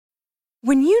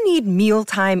When you need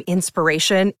mealtime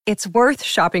inspiration, it's worth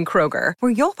shopping Kroger,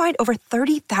 where you'll find over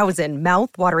 30,000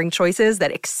 mouth-watering choices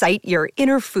that excite your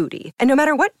inner foodie. And no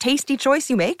matter what tasty choice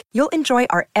you make, you'll enjoy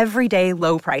our everyday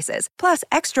low prices, plus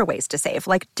extra ways to save,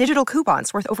 like digital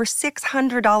coupons worth over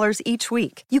 $600 each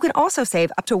week. You can also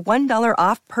save up to $1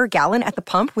 off per gallon at the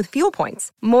pump with fuel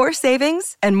points. More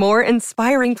savings and more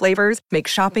inspiring flavors make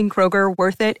shopping Kroger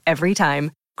worth it every time.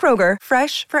 Kroger,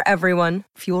 fresh for everyone.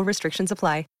 Fuel restrictions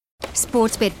apply.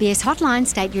 Sportsbet BS hotline,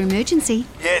 state your emergency.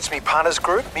 Yeah, it's me punters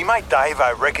group. Me mate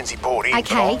Davo reckons he bought in.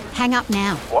 Okay, hang up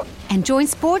now. What? And join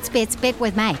Sportsbet's Bet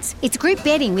with Mates. It's group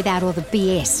betting without all the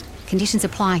BS. Conditions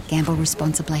apply. Gamble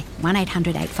responsibly.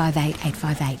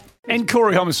 1-800-858-858. And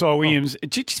Corey Homicide-Williams,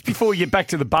 just before we get back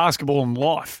to the basketball and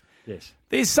life, Yes.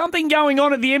 there's something going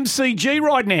on at the MCG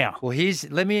right now. Well,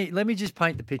 let me just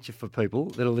paint the picture for people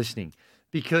that are listening,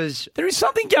 because There is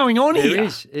something going on here. there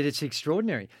is. It's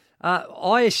extraordinary.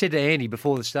 I said to Andy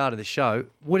before the start of the show,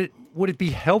 would it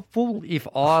be helpful if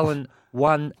Ireland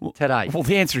won today? Well,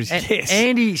 the answer is yes.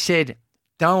 Andy said,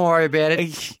 don't worry about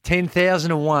it.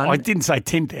 10,001. I didn't say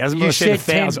 10,000, but You I said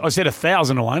said 1,000. I said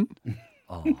 1,001.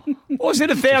 Oh. I said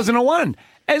 1,001.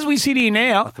 As we sit here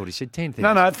now. I thought he said 10,000.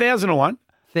 No, 1,001.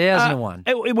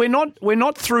 1,001. We're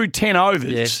not through 10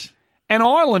 overs. Yes. And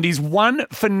Ireland is 1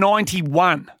 for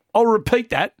 91. I'll repeat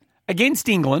that. Against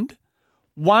England,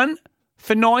 1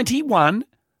 for 91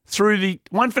 through the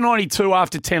 1 for 92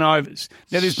 after 10 overs.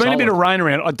 Now, there's been a bit of rain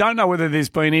around. I don't know whether there's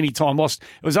been any time lost.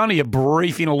 It was only a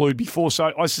brief interlude before,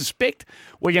 so I suspect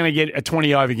we're going to get a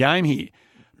 20-over game here.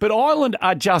 But Ireland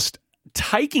are just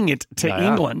taking it to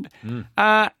England,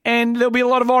 and there'll be a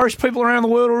lot of Irish people around the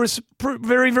world who are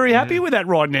very, very happy with that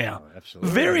right now.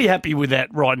 Absolutely. Very happy with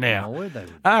that right now.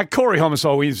 Corey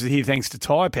Homicide-Williams is here thanks to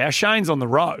Tyre Power. Shane's on the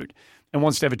road and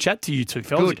wants to have a chat to you two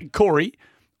fellas. Good. Corey,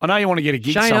 I know you want to get a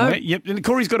gig Shane-o. somewhere. Yep, and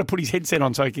Corey's got to put his headset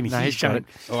on so he can hear Shane.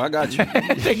 Oh, I got you.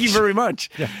 Thank you very much.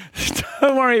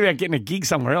 Don't worry about getting a gig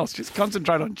somewhere else. Just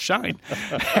concentrate on Shane.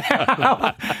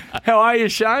 How are you,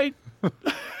 Shane?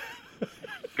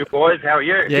 Good boys, how are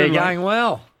you? Yeah, going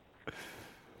well.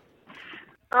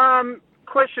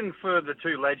 Question for the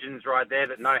two legends right there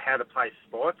that know how to play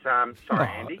sports. Sorry,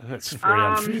 Andy. That's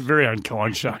very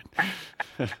unkind, Shane.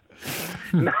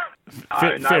 No,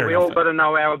 fair we enough. all got to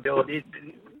know our abilities.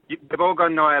 We've all got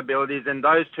to know our abilities, and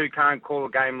those two can't call a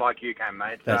game like you can,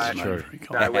 mate. That's So, true.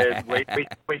 So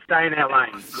we stay in our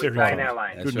lane. We stay in our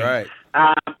lane. That's right.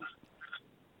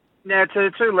 Now, to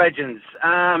the two legends,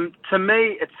 to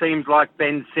me, it seems like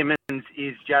Ben Simmons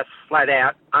is just flat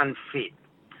out unfit.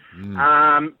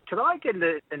 Could I get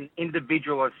an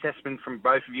individual assessment from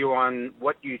both of you on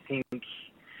what you think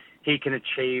he can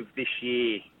achieve this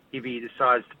year if he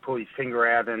decides to pull his finger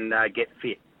out and get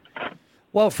fit?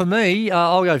 Well, for me,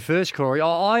 I'll go first, Corey.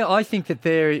 I think that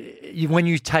when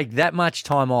you take that much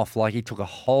time off, like he took a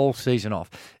whole season off,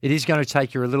 it is going to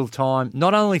take you a little time,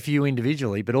 not only for you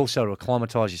individually, but also to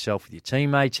acclimatise yourself with your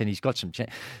teammates. And he's got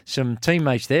some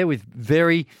teammates there with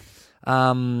very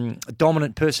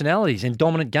dominant personalities and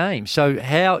dominant games. So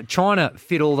trying to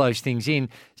fit all those things in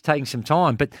is taking some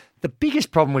time. But the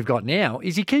biggest problem we've got now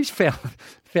is he keeps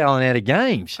fouling out of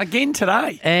games. Again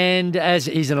today. And as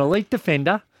he's an elite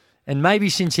defender, and maybe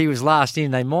since he was last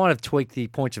in, they might have tweaked the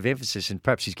points of emphasis, and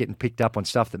perhaps he's getting picked up on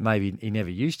stuff that maybe he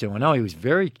never used to. I know he was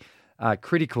very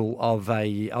critical of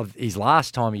his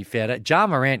last time he fouled out. Ja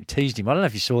Morant teased him. I don't know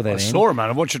if you saw that, I Andy. saw it, mate.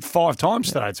 I watched it 5 times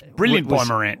today. It's brilliant by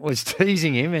Morant. Was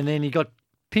teasing him, and then he got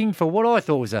pinged for what I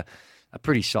thought was a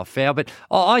pretty soft foul. But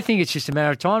I think it's just a matter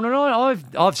of time. And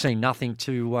I've seen nothing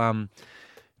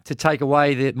to take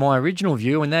away my original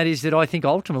view, and that is that I think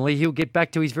ultimately he'll get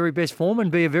back to his very best form and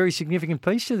be a very significant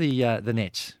piece to the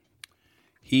Nets.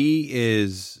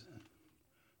 This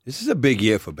is a big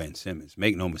year for Ben Simmons.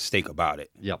 Make no mistake about it.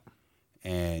 Yep.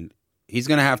 And he's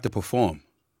going to have to perform.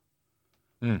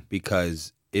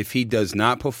 Because if he does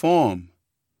not perform,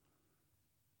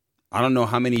 I don't know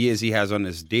how many years he has on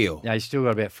this deal. Yeah, he's still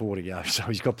got about 4 to go, so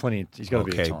he's got plenty. He's got a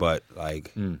bit of time. But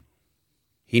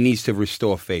he needs to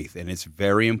restore faith, and it's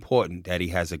very important that he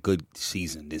has a good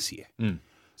season this year.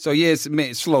 So, yeah, it's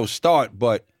a slow start,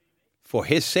 but for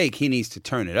his sake, he needs to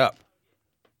turn it up.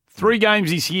 3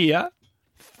 games this year,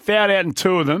 fouled out in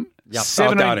 2 of them. Yep.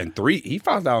 Fouled out in 3. He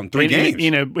fouled out in 3 games.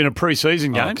 In a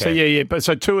preseason game. Okay. So, yeah. But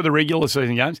so 2 of the regular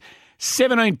season games.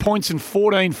 17 points and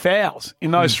 14 fouls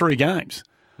in those 3 games.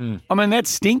 I mean, that's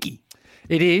stinky.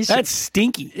 It is. That's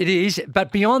stinky. It is.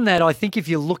 But beyond that, I think if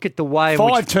you look at the way...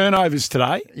 5 turnovers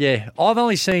today. Yeah. I've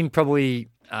only seen probably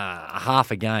half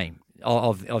a game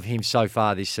of him so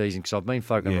far this season because I've been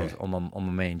focusing on my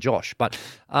man Josh. But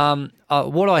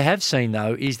what I have seen,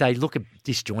 though, is they look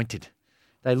disjointed.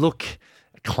 They look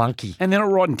clunky. And they're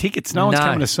not riding tickets. No one's No.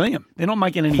 coming to see them. They're not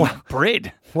making any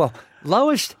bread. Well,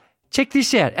 lowest. Check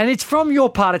this out, and it's from your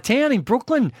part of town in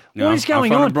Brooklyn. What is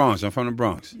going on? I'm from the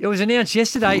Bronx. It was announced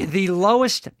yesterday the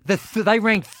lowest. They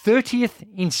ranked 30th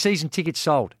in season tickets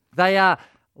sold. They are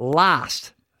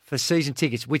last for season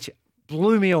tickets, which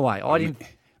blew me away.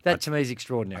 That to me is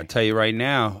extraordinary. I tell you right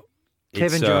now,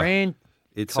 Kevin Durant,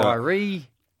 it's Kyrie.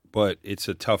 but it's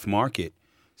a tough market.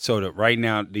 So that right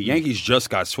now, the Yankees just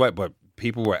got swept, but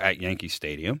people were at Yankee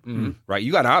Stadium, right?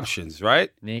 You got options, right?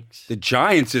 Knicks. The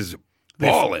Giants is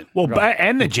balling. Well,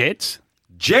 and the Jets.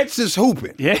 Jets is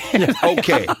hooping. Yeah.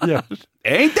 Okay. Yeah.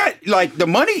 Ain't that like the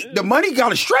money? The money got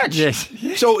to stretch. Yes.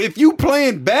 So if you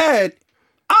playing bad,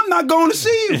 I'm not going to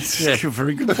see you. It's a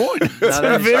very good point. that's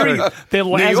true. They're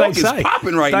New as York they is say,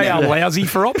 popping right they now. are lousy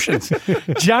for options.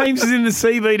 James is in the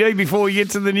CBD before we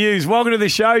get to the news. Welcome to the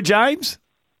show, James.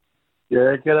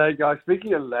 Yeah, g'day, guys.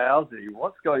 Speaking of lousy,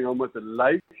 what's going on with the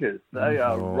Lakers? They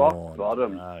are rock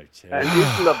bottom. And if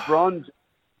LeBron's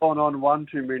gone on one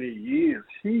too many years,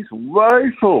 he's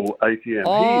woeful, ATM.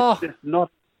 Oh. He's just not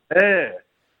there.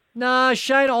 No,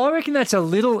 Shane, I reckon that's a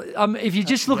little. If you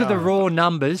just look at the raw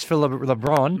numbers for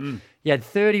LeBron, he had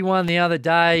 31 the other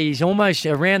day. He's almost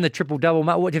around the triple-double.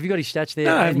 What, have you got his stats there?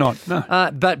 No, I have not. No.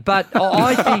 But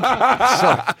I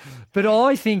think. But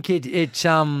I think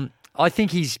I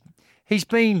think he's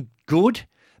been good.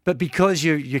 But because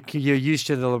you're used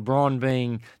to the LeBron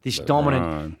being this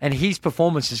dominant, and his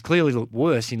performances clearly look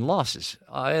worse in losses.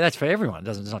 That's for everyone.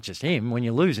 It's not just him. When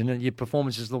you're losing, your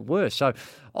performances look worse. So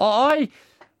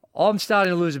I'm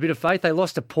starting to lose a bit of faith. They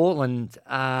lost to Portland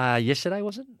yesterday,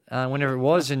 was it? Whenever it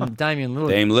was, and Damian Lillard.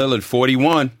 Dame Lillard,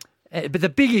 41. But the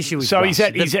big issue is So Russ.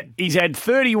 he's had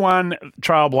 31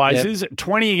 Trailblazers,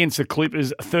 20 against the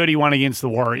Clippers, 31 against the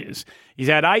Warriors. He's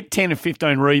had 8, 10, and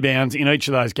 15 rebounds in each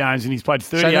of those games, and he's played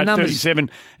 38, 37,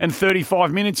 and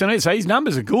 35 minutes in it. So his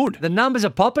numbers are good. The numbers are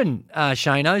popping,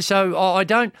 Shano. So I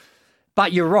don't.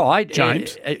 But you're right,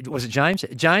 James. Was it James?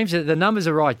 James, the numbers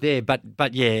are right there. But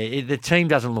yeah, the team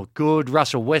doesn't look good.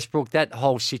 Russell Westbrook, that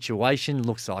whole situation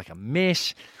looks like a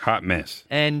mess. Hot mess.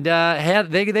 And how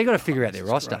they got to figure out their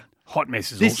roster. Right. Hot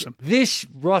mess is awesome. This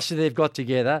roster they've got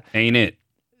together, Ain't it?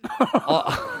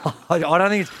 I don't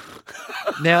think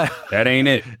it's now. That ain't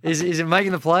it. Is it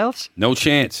making the playoffs? No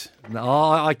chance.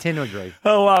 No, I tend to agree.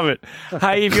 I love it.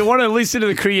 Hey, if you want to listen to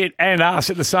the cricket and us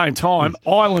at the same time,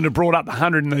 Ireland have brought up the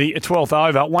 100 in the 12th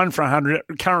over, 1 for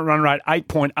 100, current run rate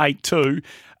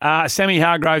 8.82. Sammy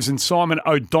Hargraves and Simon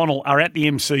O'Donnell are at the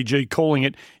MCG calling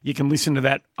it. You can listen to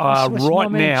that What's my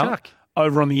right man now Chuck?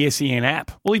 over on the SEN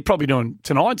app. Well, he's probably doing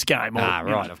tonight's game. Or,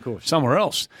 right, of course. Somewhere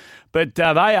else. But they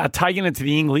are taking it to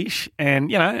the English,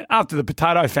 and, after the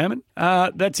potato famine,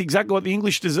 that's exactly what the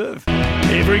English deserve.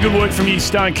 Yeah, very good work from you,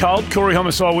 Stone Cold. Corey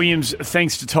Homicide Williams,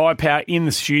 thanks to Tyre Power in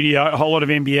the studio. A whole lot of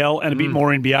NBL and a bit more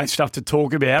NBA stuff to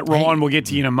talk about. Ryan, we'll get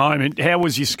to you in a moment. How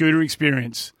was your scooter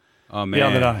experience the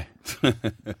other day?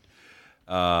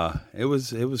 It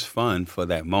was fun for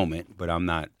that moment, but I'm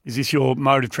not. Is this your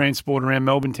mode of transport around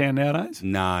Melbourne town nowadays?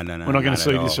 Nah. We're not going to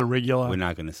see this a regular. We're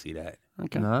not going to see that.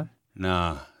 Okay. No,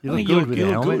 Nah. you look good with the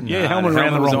helmet. Yeah, helmet the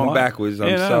around the was wrong on way. backwards. I'm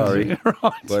Yeah, no, sorry,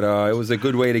 right. but it was a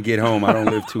good way to get home. I don't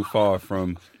live too far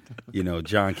from,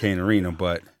 John Cain Arena,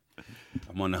 but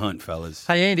I'm on the hunt, fellas.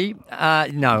 Hey, Andy.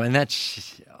 No, and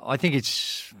I think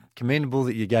it's commendable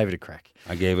that you gave it a crack.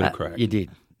 I gave it a crack. You did.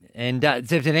 And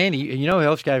Andy, you know who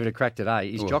else gave it a crack today?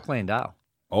 Is Jock Landale.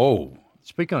 Oh,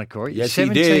 Speak on it, Corey. Yes, he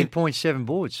did. 17.7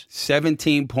 boards.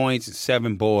 17 points,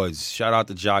 7 boards. Shout out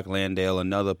to Jock Landale,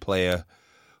 another player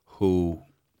who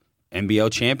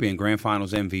NBL champion, Grand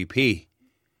Finals MVP,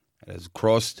 has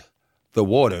crossed the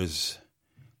waters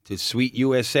to sweet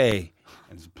USA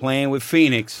and is playing with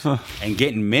Phoenix and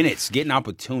getting minutes, getting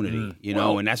opportunity,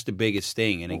 and that's the biggest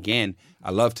thing. And again, I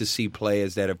love to see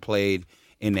players that have played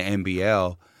in the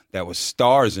NBL that were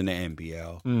stars in the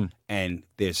NBL, and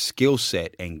their skill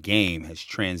set and game has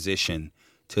transitioned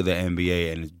to the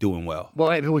NBA and is doing well.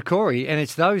 Well, with Corey, and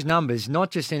it's those numbers,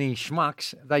 not just any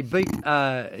schmucks. They beat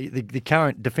the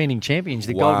current defending champions,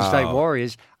 the Golden State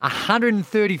Warriors,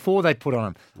 134 they put on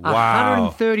them. Wow.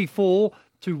 134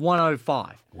 to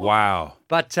 105. Wow.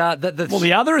 But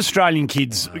the other Australian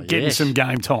kids getting yes. some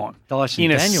game time Dyson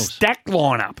in Daniels. a stacked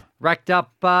lineup. Racked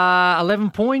up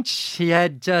 11 points. He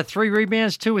had 3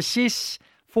 rebounds, 2 assists,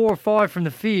 4 or 5 from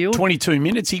the field. 22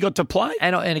 minutes he got to play.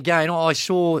 And again, I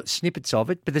saw snippets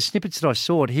of it, but the snippets that I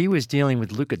saw, he was dealing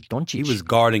with Luka Doncic. He was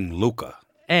guarding Luka.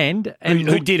 And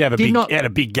who did have had a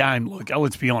big game, Luka,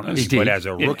 let's be honest. He did. But as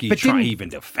a rookie, but trying to didn't- even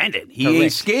defend it. He Correct.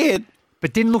 ain't scared.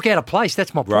 but didn't look out of place.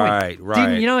 That's my point.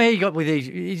 Right. You know how he got with these?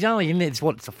 He's only in there. It's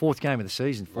the fourth game of the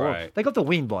season for him. Right. They got the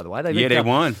win, by the way. They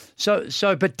won.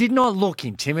 So, but did not look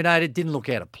intimidated. Didn't look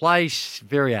out of place.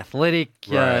 Very athletic.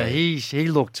 Right. He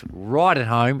looked right at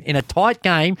home in a tight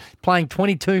game, playing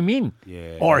 22 min.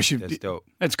 Yeah, Irish, that's dope.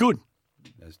 That's good.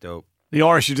 That's dope. The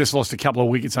Irish have just lost a couple of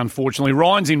wickets, unfortunately.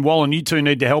 Ryan's in Wallen. You two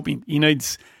need to help him. He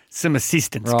needs some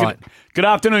assistance. Right. Good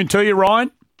afternoon to you,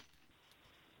 Ryan.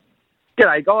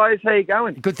 G'day, guys. How you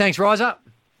going? Good, thanks, Riser.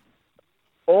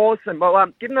 Awesome. Well,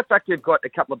 given the fact you've got a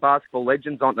couple of basketball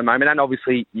legends on at the moment, and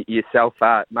obviously yourself,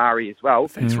 Mari, as well,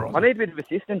 Thanks, Ryan. I need a bit of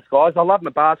assistance, guys. I love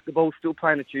my basketball, still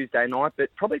playing a Tuesday night, but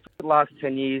probably for the last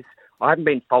 10 years, I haven't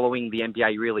been following the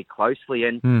NBA really closely,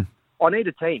 and I need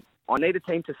a team. I need a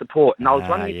team to support, and I was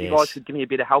wondering if you guys could give me a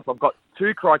bit of help. I've got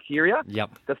two criteria. Yep.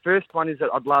 The first one is that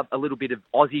I'd love a little bit of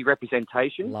Aussie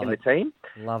representation in the team.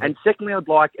 Love And secondly, I'd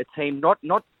like a team not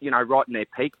right in their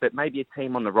peak, but maybe a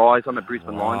team on the rise. I'm a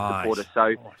Brisbane Lions supporter,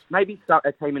 so maybe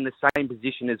a team in the same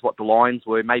position as what the Lions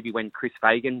were, maybe when Chris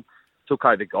Fagan took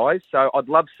over, guys. So I'd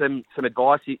love some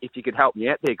advice if you could help me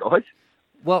out there, guys.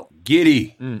 Well,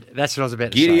 Giddy. That's what I was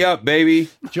about to say. Giddy up, baby.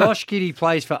 Josh Giddey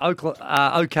plays for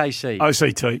OKC.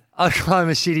 OCT.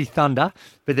 Oklahoma City Thunder,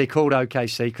 but they're called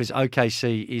OKC because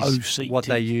OKC is OCT. what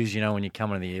they use, when you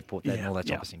come into the airport and all that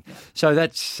type of thing. So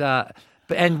that's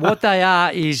and what they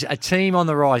are is a team on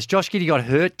the rise. Josh Giddey got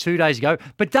hurt 2 days ago,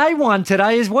 but they won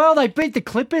today as well. They beat the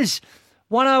Clippers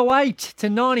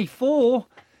 108-94.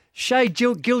 Shea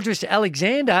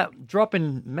Gilgeous-Alexander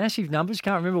dropping massive numbers.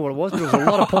 Can't remember what it was, but it was a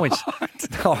lot of points.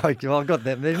 I've got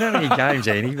them. There's not many games,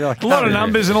 Andy. A lot of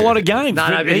numbers and a lot of games.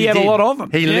 But he had a lot of them.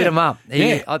 He lit them up.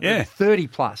 30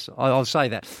 plus. I'll say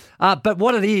that. But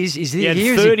what it is he had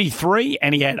 33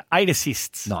 and he had 8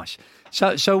 assists. Nice.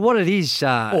 So what it is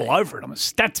all over it. I'm a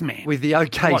stats man with the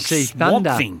OKC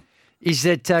Thunder thing. Is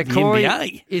that Corey?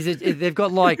 NBA. Is it they've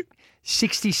got like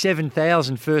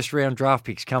 67,000 first-round draft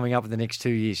picks coming up in the next 2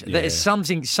 years. Yeah. There's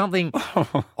something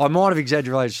I might have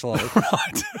exaggerated slightly,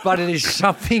 Right. but it is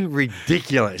something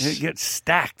ridiculous. It gets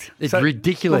stacked. It's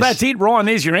ridiculous. Well, that's it, Ryan.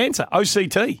 There's your answer.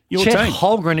 OCT, your Chet team.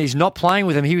 Holmgren is not playing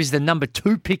with him. He was the number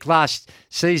 2 pick last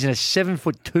season, a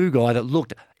 7'2" guy that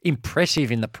looked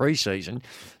impressive in the preseason.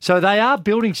 So they are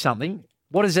building something.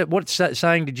 What is it? What's that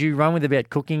saying? Did you run with about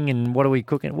cooking and what are we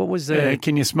cooking? What was the?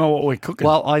 Can you smell what we're cooking?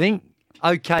 Well, I think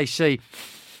OKC,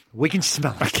 we can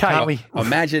smell it, can't we?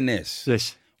 Imagine this.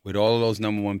 This. With all of those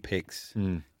number 1 picks,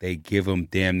 they give them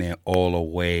damn near all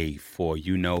away for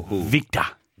you know who. Victor.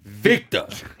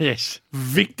 Yes.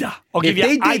 Victor. I'll give If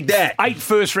you they did that, 8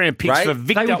 first-round picks right? for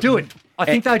Victor. They would do it. I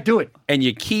think they'd do it. And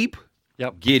you keep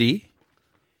Giddy,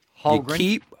 Holmgren. you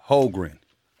keep Holmgren,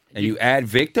 and you add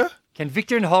Victor. Can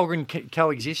Victor and Holmgren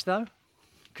coexist, though?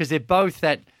 Because they're both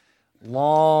that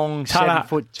long, Ta-da,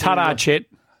 7'2". Ta-da, Chet.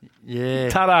 Yeah.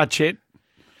 Ta-da, Chet.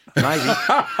 Maybe.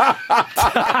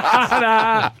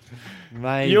 Ta-da.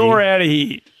 Maybe. You're out of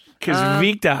here. Because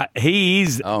Victor, he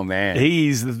is Oh, man.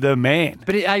 He's the man.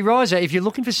 But, hey, Riser, if you're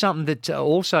looking for something that's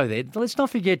also there, let's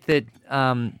not forget that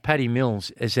Paddy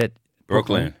Mills is at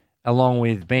Brooklyn. along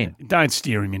with Ben. Don't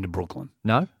steer him into Brooklyn.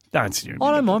 No? Don't steer him I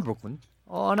into don't mind Brooklyn.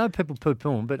 I know people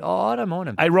poo-poo him, but I don't mind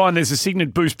him. Hey, Ryan, there's a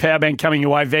Signet Boost power bank coming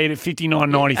your way. Valued at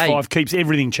 $59.95. Hey. Keeps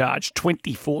everything charged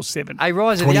 24/7. Hey,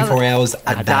 Riser, 24 hours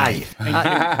a day.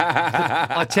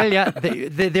 I tell you,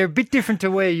 they're a bit different to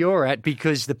where you're at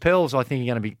because the Pelicans are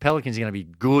going to be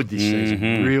good this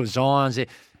season. Real Zions,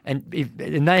 and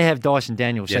they have Dyson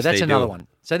Daniels, so Yes, that's they another do. one.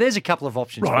 So there's a couple of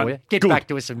options Right. for you. Get Good. back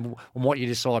to us on what you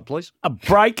decide, please. A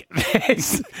break.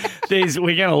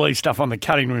 We're going to leave stuff on the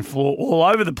cutting room floor all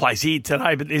over the place here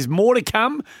today, but there's more to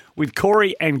come with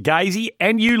Corey and Gazy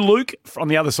and you, Luke, on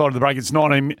the other side of the break. It's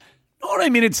 19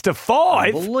 minutes to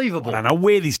 5. Unbelievable. I don't know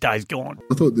where this day's gone.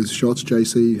 I thought the shots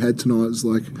JC had tonight was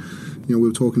like, we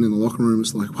were talking in the locker room.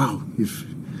 It's like, wow, if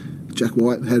Jack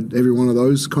White had every one of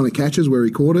those kind of catches where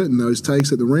he caught it and those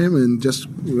takes at the rim and just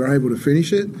we were able to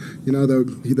finish it.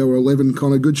 There were 11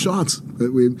 kind of good shots.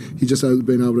 But he just hasn't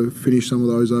been able to finish some of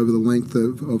those over the length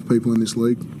of people in this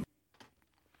league.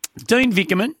 Dean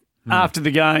Vickerman, after the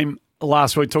game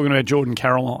last week, talking about Jordan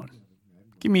Caroline.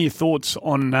 Give me your thoughts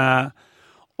on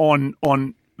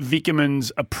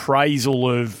Vickerman's appraisal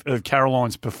of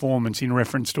Caroline's performance in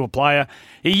reference to a player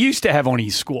he used to have on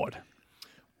his squad.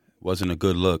 Wasn't a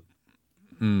good look.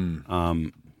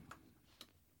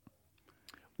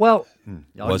 Well,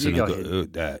 Wasn't you a go good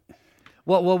ahead. that.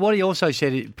 Well, what he also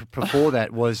said before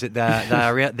that was that they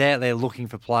are out there looking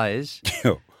for players.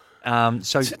 So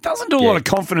It doesn't do a lot of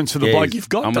confidence for the bloke you've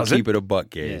got, I'm does gonna it? keep it a buck,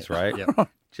 Gaze, right? Yeah.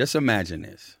 Just imagine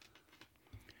this.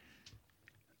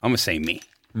 I'm gonna say me.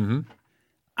 Mm-hmm.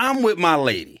 I'm with my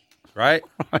lady. right?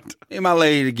 Me and my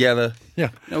lady together. Yeah.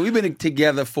 You know, we've been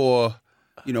together for,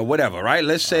 whatever, right?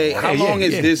 Let's say, how long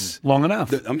is this? Long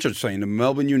enough. I'm just saying, the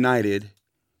Melbourne United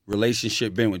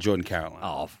relationship been with Jordan Caroline?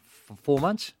 Oh, 4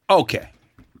 months? Okay.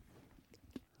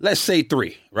 Let's say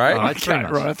 3, right? All right, 3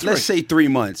 months. Right, 3. Let's say 3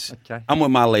 months. Okay. I'm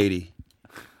with my lady.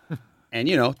 And,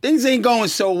 things ain't going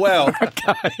so well.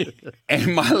 Okay.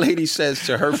 And my lady says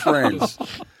to her friends,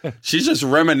 she's just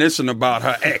reminiscing about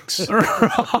her ex.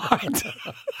 Right.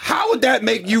 How would that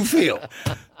make you feel?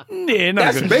 Yeah, no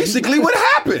That's good. basically what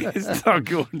happened. It's not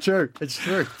good. True. It's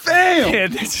true. Damn. Yeah,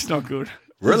 that's just not good.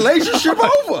 Relationship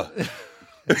over.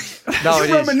 No, You it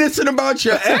is. reminiscing about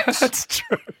your ex? That's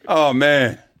true. Oh,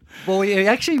 man. Well, he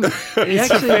actually That's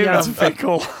a fair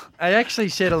call. I actually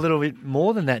said a little bit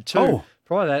more than that too. Oh.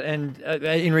 Prior to that, and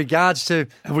in regards to,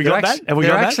 Have we got that? Have we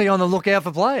they're got that? actually on the lookout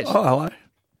for players. Oh, hello.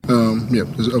 Yeah,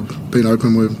 I've been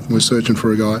open. We're searching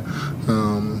for a guy.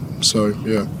 So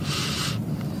yeah,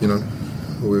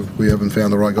 we haven't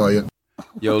found the right guy yet.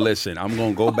 Yo, listen, I'm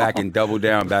going to go back and double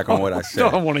down back on what I I said.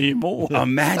 want to hear more.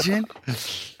 Imagine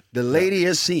the lady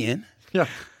is seeing Yeah.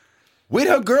 with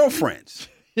her girlfriends.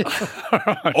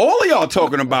 All of y'all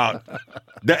talking about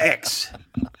the ex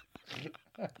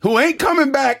who ain't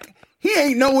coming back. He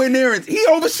ain't nowhere near it. He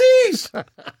overseas.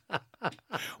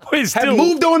 We're Had still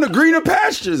moved on to greener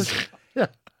pastures.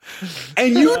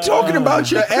 And you talking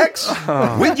about your ex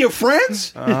with your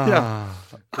friends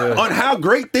on how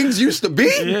great things used to be?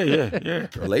 Yeah.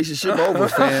 Relationship over,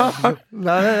 fam.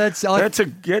 No, that's That's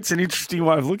an interesting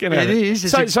way of looking at It it.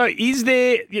 is. So is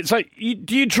there?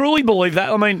 Do you truly believe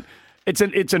that? I mean, it's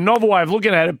a novel way of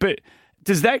looking at it, but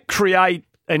does that create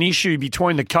an issue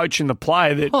between the coach and the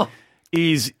player that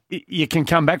is you can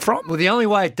come back from? Well, the only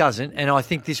way it doesn't, and I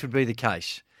think this would be the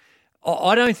case,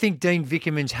 I don't think Dean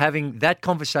Vickerman's having that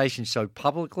conversation so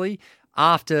publicly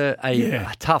after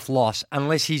a tough loss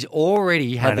unless he's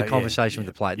already had the conversation with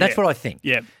the player. That's what I think.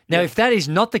 Yeah. Now, if that is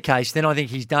not the case, then I think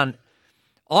he's done.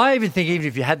 I even think even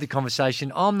if you had the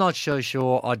conversation, I'm not so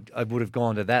sure I would have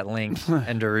gone to that length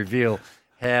and to reveal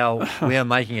how we are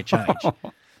making a change.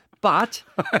 But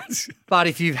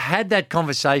if you've had that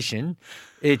conversation,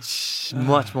 it's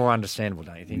much more understandable,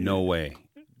 don't you think? No way.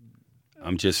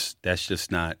 That's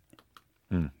just not.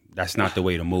 That's not the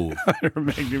way to move.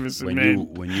 Magnificent when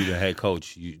man. you the head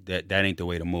coach, that ain't the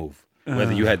way to move.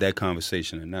 Whether you had that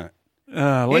conversation or not. He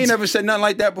Let's- ain't never said nothing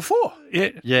like that before.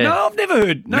 Yeah. No, I've never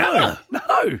heard.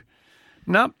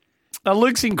 No.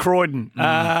 Luke's in Croydon.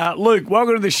 Luke,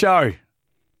 welcome to the show.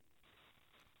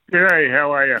 G'day,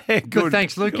 how are you? Yeah, good.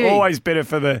 thanks, Lukey. Always better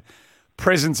for the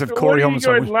presence of What Corey are you Holmes.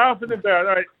 guys laughing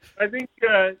about? I think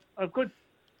I've got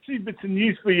 2 bits of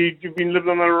news for you. You've been living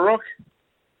under a rock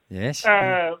Yes.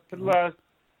 for the last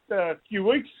few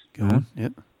weeks. Go on.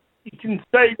 Yep. You can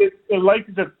say that the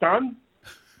Lakers are done.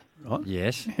 Right.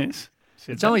 Yes. Yes.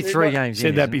 Said It's that- only 3 games in.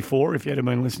 Said that isn't it? before if you had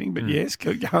been listening, but yes,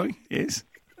 keep going. Yes.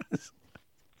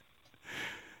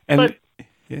 And But-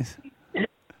 yes.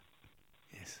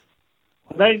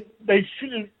 They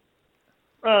should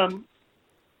have.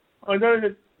 I know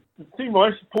that the team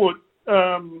I support,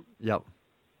 Yep.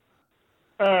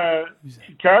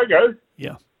 Chicago,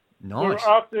 Yeah. were Nice.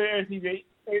 after Anthony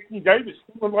Davis,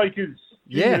 the Lakers.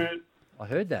 Yeah. in the I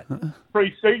heard that.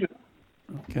 pre-season.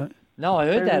 Okay. No, I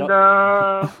heard that.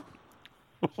 And,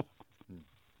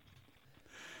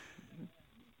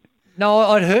 No,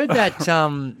 I'd heard that.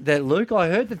 That Luke, I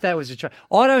heard that was a trade.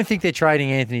 I don't think they're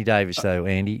trading Anthony Davis though,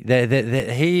 Andy.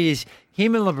 He is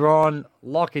him and LeBron.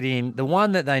 Lock it in. The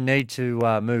one that they need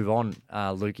to move on,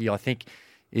 Lukey, I think,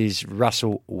 is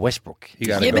Russell Westbrook. He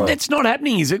gotta Yeah, go. but that's not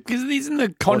happening, is it? Because isn't the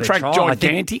contract trying. I think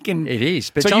gigantic? And it is,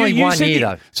 but so it's only you 1 said year, you-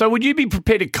 though. So would you be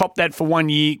prepared to cop that for 1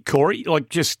 year, Corey? Like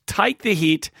just take the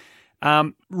hit,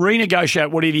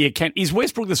 renegotiate whatever you can. Is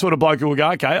Westbrook the sort of bloke who will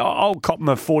go, okay, I'll cop him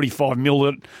a 45 mil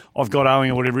that I've got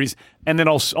owing or whatever it is, and then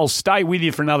I'll stay with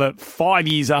you for another 5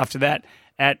 years after that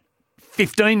at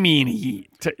 15 million a year?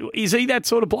 Is he that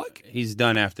sort of bloke? He's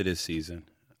done after this season.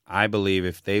 I believe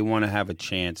if they want to have a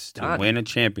chance to win a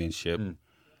championship,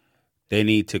 they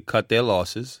need to cut their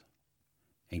losses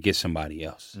and get somebody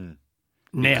else.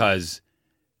 Now, Because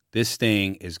this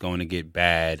thing is going to get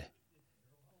bad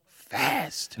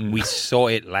fast. We saw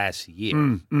it last year.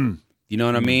 You know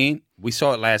what I mean? We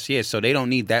saw it last year, so they don't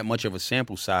need that much of a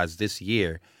sample size this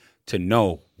year to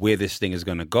know where this thing is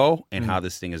going to go and how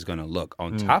this thing is going to look.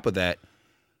 On top of that,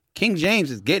 King James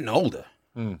is getting older.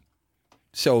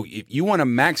 So if you want to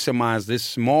maximize this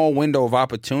small window of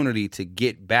opportunity to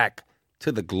get back to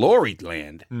the glory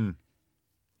land,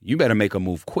 you better make a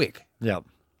move quick. Yep.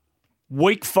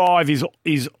 Week 5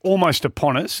 is almost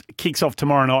upon us. It kicks off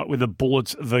tomorrow night with the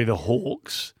Bullets v the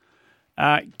Hawks.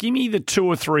 Give me the 2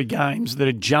 or 3 games that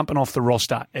are jumping off the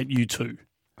roster at U2.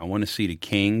 I want to see the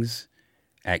Kings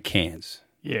at Cairns.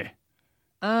 Yeah.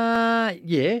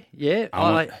 Yeah.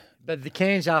 But the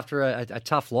Cairns after a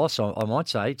tough loss, I might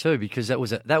say too, because that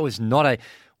was not a.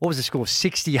 What was the score?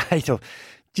 68. Or do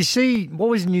you see what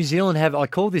was New Zealand have? I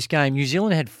called this game. New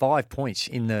Zealand had 5 points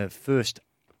in the first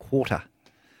quarter.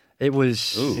 It was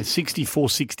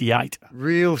 64-68.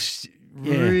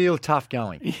 Real tough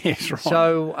going. Yes, right.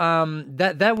 So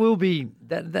that'll be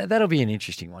an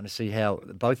interesting one to see how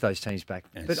both those teams back.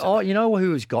 But you know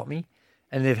who has got me,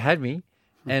 and they've had me,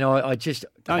 and I just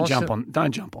don't jump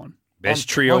on. Best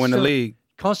trio in the league.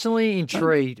 Constantly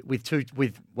intrigued with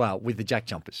the Jack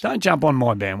Jumpers. Don't jump on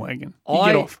my bandwagon.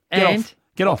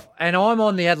 Get off. And I'm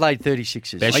on the Adelaide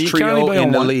 36ers. Best trio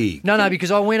in the league. No,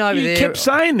 because I went over there. You kept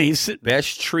saying this.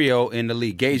 Best trio in the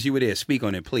league. Gage, you were there. Speak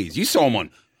on it, please. You saw them on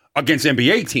against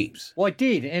NBA teams. Well, I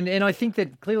did, and I think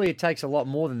that clearly it takes a lot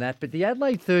more than that. But the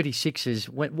Adelaide 36ers,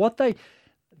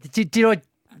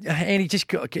 Andy,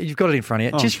 you've got it in front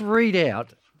of you. Just read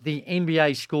out the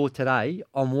NBA score today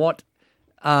on what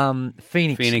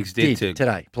Phoenix did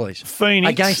today, please. Phoenix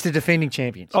against the defending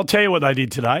champions. I'll tell you what they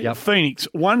did today. Yep. Phoenix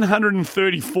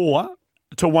 134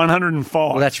 to 105.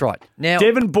 Well, that's right. Now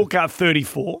Devin Booker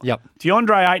 34. Yep.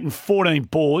 DeAndre Ayton 14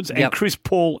 boards and Chris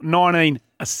Paul 19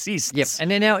 assists. Yep.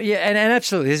 And then and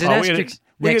absolutely, there's an asterisk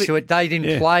next to it. They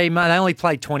didn't play. They only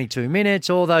played 22 minutes.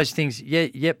 All those things.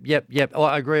 Yep.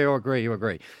 I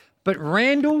agree. But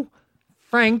Randall,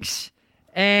 Franks,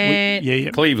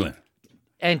 and Cleveland,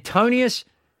 Antonius,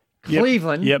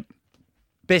 Cleveland. Yep.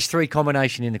 Best 3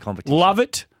 combination in the competition. Love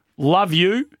it. Love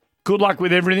you. Good luck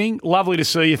with everything. Lovely to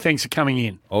see you. Thanks for coming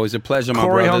in. Always a pleasure, my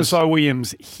Corey brothers. Honsai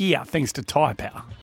Williams here, thanks to Tyre Power.